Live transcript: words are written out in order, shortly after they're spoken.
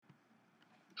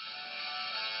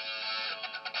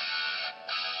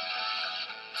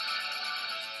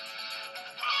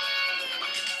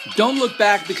Don't look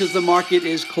back because the market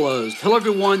is closed. Hello,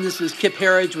 everyone. This is Kip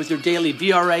Herriage with your daily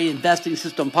VRA Investing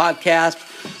System podcast,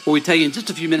 where we tell you in just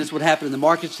a few minutes what happened in the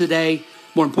markets today.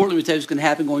 More importantly, we tell you what's going to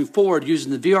happen going forward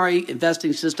using the VRA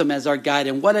Investing System as our guide.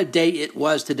 And what a day it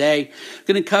was today.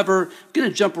 Going to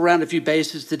jump around a few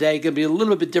bases today. Going to be a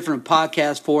little bit different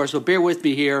podcast for us, so bear with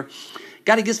me here.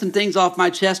 Got to get some things off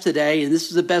my chest today, and this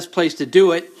is the best place to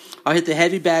do it. I'll hit the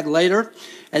heavy bag later,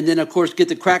 and then, of course, get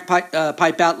the crack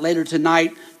pipe out later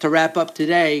tonight to wrap up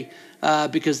today,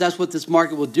 because that's what this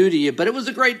market will do to you. But it was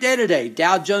a great day today.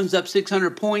 Dow Jones up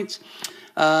 600 points.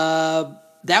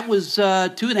 That was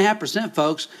 2.5%,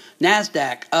 folks.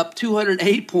 NASDAQ up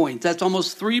 208 points. That's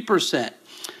almost 3%.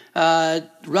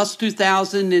 Russell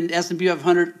 2000 and S&P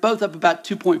 500 both up about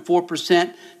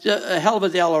 2.4%. A hell of a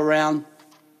day all around.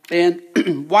 And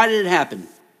why did it happen?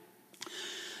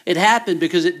 It happened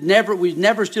because we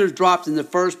never should have dropped in the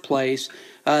first place.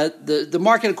 The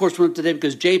market, of course, went up today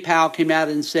because Jay Powell came out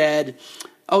and said,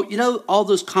 all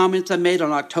those comments I made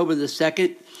on October the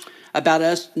 2nd about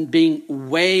us being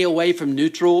way away from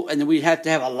neutral and that we'd have to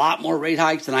have a lot more rate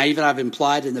hikes than I've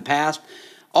implied in the past.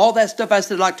 All that stuff I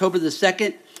said on October the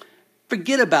 2nd,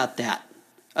 forget about that.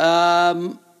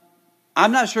 I'm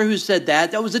not sure who said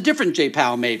that. That was a different Jay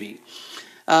Powell maybe.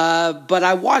 But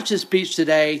I watched his speech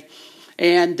today,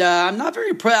 and I'm not very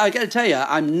impressed. I got to tell you,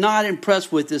 I'm not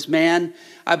impressed with this man.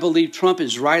 I believe Trump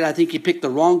is right. I think he picked the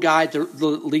wrong guy to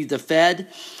lead the Fed.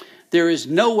 There is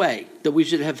no way that we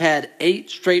should have had 8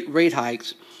 straight rate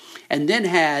hikes and then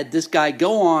had this guy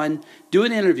go on, do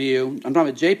an interview. I'm talking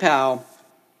about Jay Powell,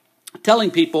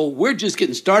 telling people, we're just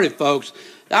getting started, folks.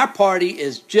 Our party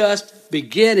is just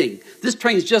beginning. This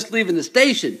train's just leaving the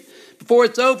station. Before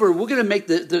it's over, we're going to make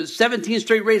the 17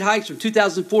 straight rate hikes from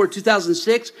 2004 to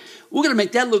 2006. We're going to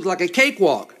make that look like a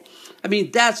cakewalk. I mean,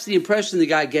 that's the impression the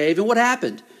guy gave. And what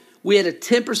happened? We had a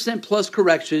 10% plus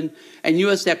correction in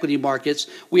U.S. equity markets.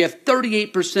 We have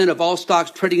 38% of all stocks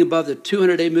trading above the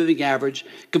 200-day moving average.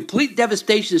 Complete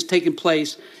devastation has taken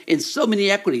place in so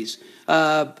many equities.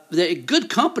 The good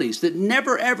companies that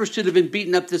never, ever should have been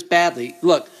beaten up this badly.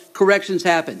 Look, corrections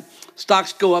happen.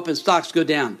 Stocks go up and stocks go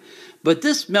down. But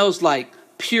this smells like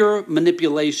pure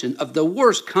manipulation of the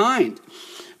worst kind.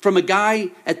 From a guy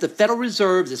at the Federal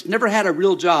Reserve that's never had a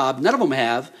real job. None of them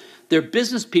have. They're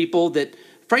business people that,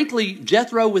 frankly,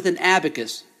 Jethro with an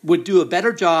abacus would do a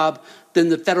better job than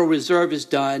the Federal Reserve has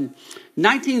done.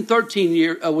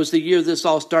 1913 was the year this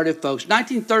all started, folks.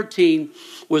 1913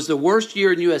 was the worst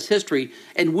year in U.S. history.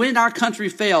 And when our country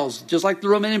fails, just like the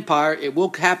Roman Empire, it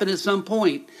will happen at some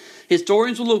point.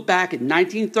 Historians will look back at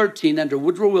 1913 under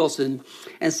Woodrow Wilson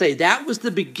and say that was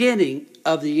the beginning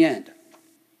of the end.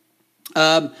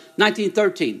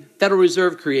 1913, Federal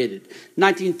Reserve created.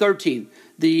 1913,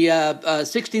 the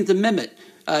 16th Amendment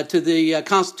to the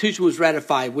Constitution was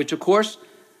ratified, which, of course,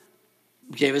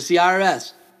 gave us the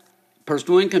IRS,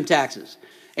 personal income taxes.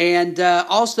 And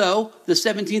also, the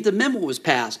 17th Amendment was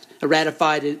passed,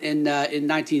 ratified in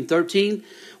 1913,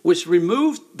 which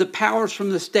removed the powers from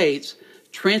the states,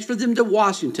 transferred them to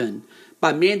Washington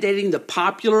by mandating the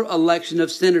popular election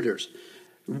of senators.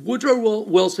 Woodrow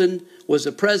Wilson was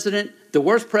the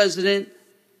worst president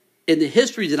in the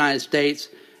history of the United States.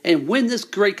 And when this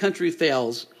great country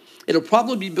fails, it'll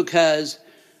probably be because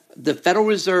the Federal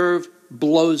Reserve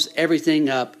blows everything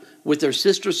up with their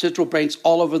sister central banks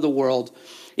all over the world.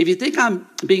 If you think I'm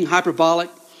being hyperbolic,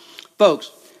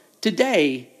 folks,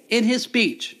 today in his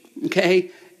speech,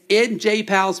 in Jay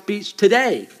Powell's speech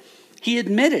today, he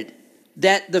admitted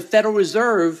that the Federal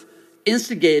Reserve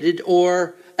instigated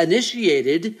or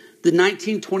initiated the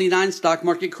 1929 stock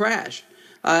market crash.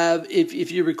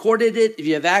 If you recorded it, if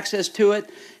you have access to it,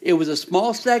 it was a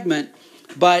small segment,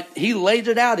 but he laid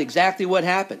it out exactly what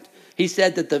happened. He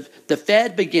said that the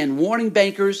Fed began warning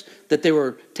bankers that they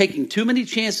were taking too many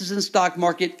chances in the stock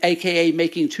market, a.k.a.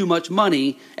 making too much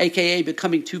money, a.k.a.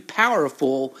 becoming too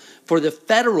powerful for the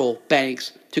federal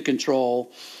banks to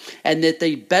control, and that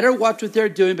they better watch what they're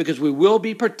doing because we will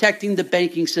be protecting the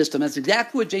banking system. That's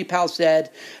exactly what Jay Powell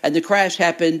said, and the crash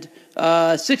happened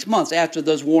 6 months after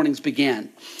those warnings began.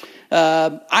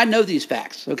 I know these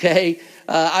facts, okay?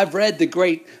 I've read the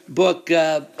great book,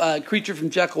 Creature from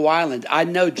Jekyll Island. I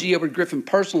know G. Edward Griffin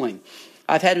personally.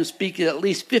 I've had him speak at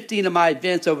least 15 of my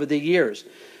events over the years.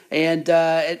 And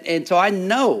so I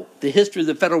know the history of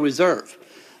the Federal Reserve.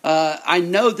 I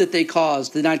know that they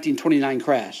caused the 1929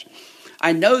 crash.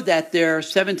 I know that their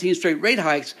 17 straight rate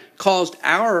hikes caused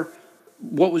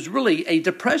what was really a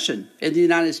depression in the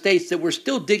United States that we're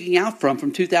still digging out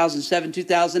from 2007,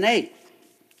 2008.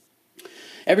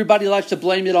 Everybody likes to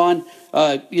blame it on,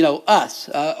 us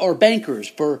or bankers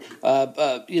for,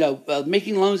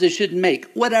 making loans they shouldn't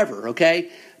make, whatever, okay?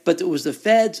 But it was the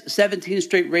Fed's 17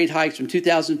 straight rate hikes from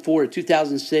 2004 to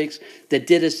 2006 that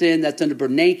did us in. That's under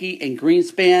Bernanke and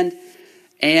Greenspan.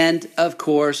 And, of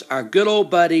course, our good old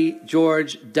buddy,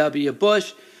 George W.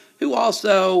 Bush, who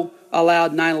also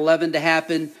allowed 9/11 to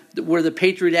happen, where the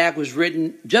Patriot Act was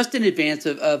written just in advance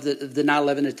of the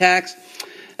 9/11 attacks.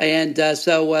 And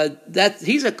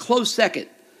he's a close second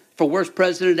for worst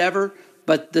president ever.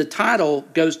 But the title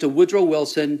goes to Woodrow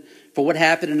Wilson for what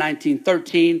happened in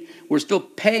 1913. We're still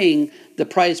paying the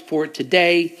price for it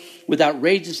today with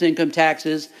outrageous income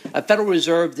taxes, a Federal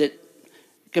Reserve that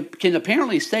can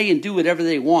apparently say and do whatever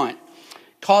they want,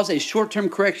 cause a short-term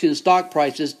correction in stock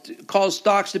prices, cause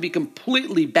stocks to be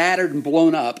completely battered and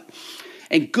blown up,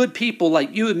 and good people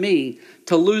like you and me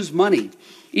to lose money.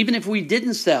 Even if we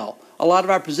didn't sell, a lot of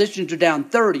our positions are down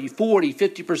 30, 40,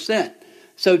 50%.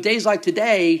 So days like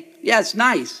today, yeah, it's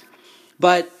nice.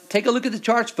 But take a look at the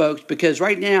charts, folks, because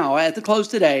right now, at the close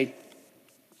today,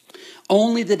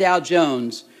 only the Dow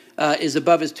Jones is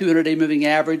above its 200-day moving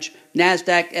average.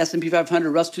 NASDAQ, S&P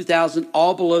 500, Russell 2000,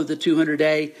 all below the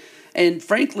 200-day. And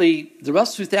frankly, the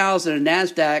Russell 2000 and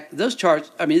NASDAQ, those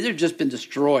charts, they've just been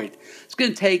destroyed. It's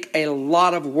going to take a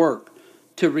lot of work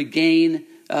to regain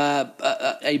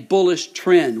a bullish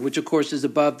trend, which, of course, is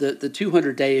above the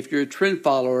 200-day if you're a trend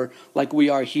follower like we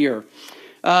are here.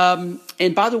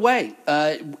 And by the way,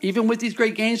 even with these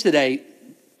great gains today,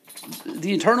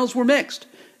 the internals were mixed.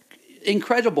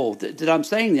 Incredible that I'm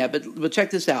saying that, but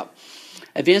check this out.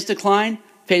 Advanced decline,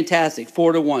 fantastic,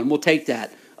 4-1. We'll take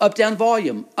that. Up-down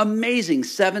volume, amazing,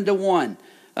 7-1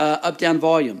 up-down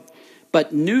volume.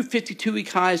 But new 52-week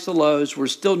highs to lows were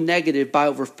still negative by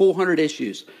over 400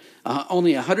 issues.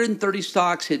 Only 130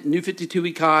 stocks hit new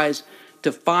 52-week highs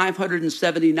to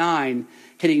 579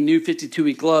 hitting new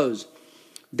 52-week lows.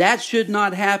 That should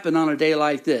not happen on a day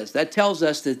like this. That tells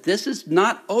us that this is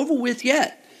not over with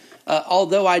yet.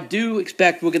 Although I do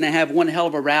expect we're going to have one hell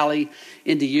of a rally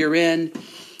into year end.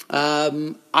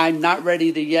 I'm not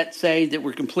ready to yet say that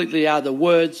we're completely out of the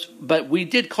woods, but we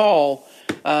did call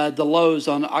the lows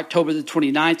on October the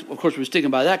 29th. Of course, we're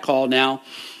sticking by that call now.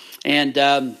 And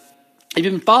if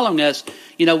you've been following us,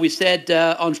 we said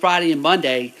on Friday and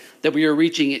Monday that we were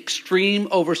reaching extreme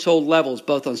oversold levels,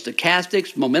 both on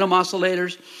stochastics, momentum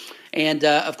oscillators, and,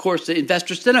 of course, the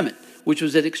investor sentiment, which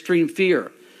was at extreme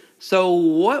fear. So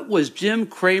what was Jim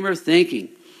Cramer thinking?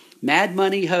 Mad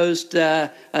Money host,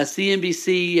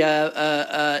 CNBC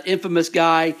infamous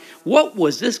guy. What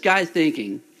was this guy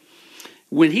thinking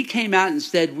when he came out and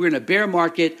said, we're in a bear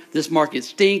market, this market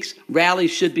stinks,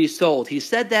 rallies should be sold? He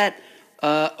said that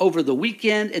over the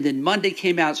weekend, and then Monday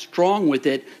came out strong with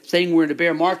it, saying we're in a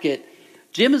bear market.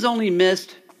 Jim has only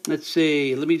missed, let's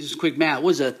see, let me just quick math. It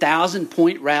was a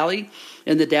 1,000-point rally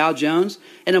in the Dow Jones.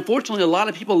 And unfortunately, a lot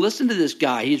of people listen to this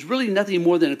guy. He's really nothing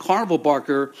more than a carnival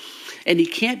barker, and he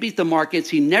can't beat the markets.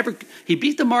 He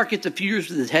beat the markets a few years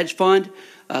with his hedge fund,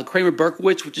 Kramer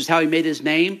Berkowitz, which is how he made his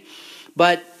name.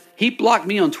 But he blocked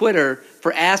me on Twitter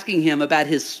for asking him about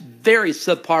his very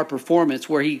subpar performance,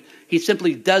 where he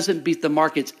simply doesn't beat the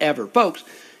markets ever. Folks,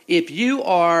 if you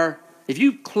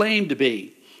claim to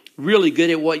be really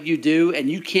good at what you do and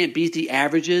you can't beat the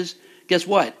averages, guess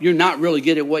what? You're not really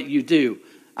good at what you do.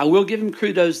 I will give him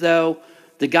kudos, though.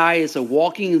 The guy is a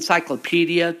walking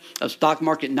encyclopedia of stock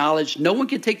market knowledge. No one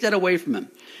can take that away from him.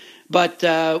 But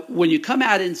when you come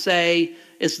out and say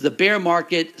it's the bear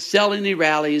market, sell any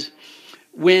rallies,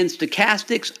 when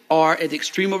stochastics are at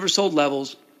extreme oversold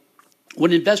levels,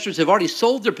 when investors have already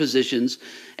sold their positions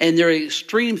and they're in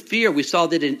extreme fear, we saw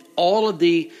that in all of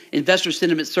the investor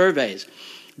sentiment surveys,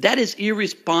 that is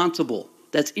irresponsible.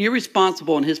 That's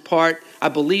irresponsible on his part. I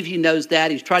believe he knows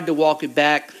that. He's tried to walk it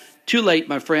back. Too late,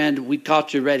 my friend. We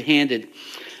caught you red-handed.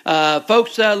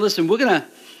 Folks, listen,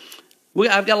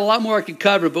 I've got a lot more I could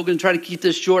cover, but we're going to try to keep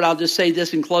this short. I'll just say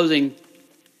this in closing.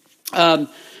 The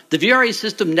VRA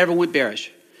system never went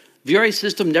bearish. VRA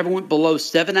system never went below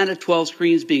 7 out of 12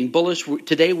 screens being bullish.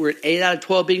 Today, we're at 8 out of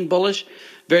 12 being bullish.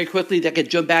 Very quickly, that could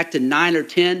jump back to 9 or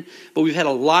 10, but we've had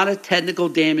a lot of technical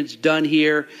damage done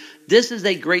here. This is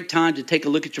a great time to take a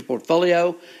look at your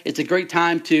portfolio. It's a great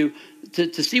time to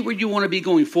see where you want to be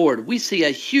going forward. We see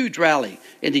a huge rally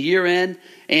into year end,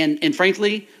 and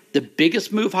frankly, the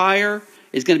biggest move higher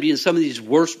is going to be in some of these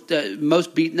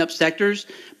most beaten up sectors.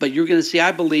 But you're going to see,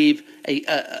 I believe,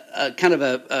 a kind of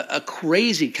a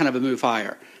crazy kind of a move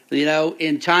higher.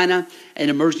 In China and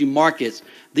emerging markets,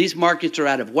 these markets are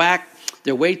out of whack.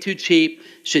 They're way too cheap.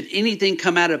 Should anything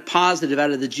come out of positive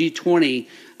out of the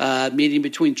G20 meeting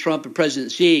between Trump and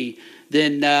President Xi,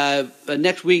 then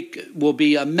next week will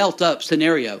be a melt-up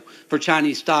scenario for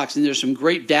Chinese stocks, and there's some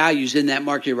great values in that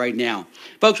market right now.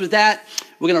 Folks, with that,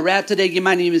 we're going to wrap today. Again,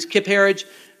 my name is Kip Herriage.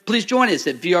 Please join us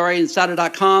at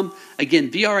VRAinsider.com.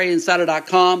 Again,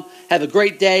 VRAinsider.com. Have a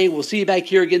great day. We'll see you back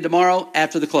here again tomorrow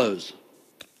after the close.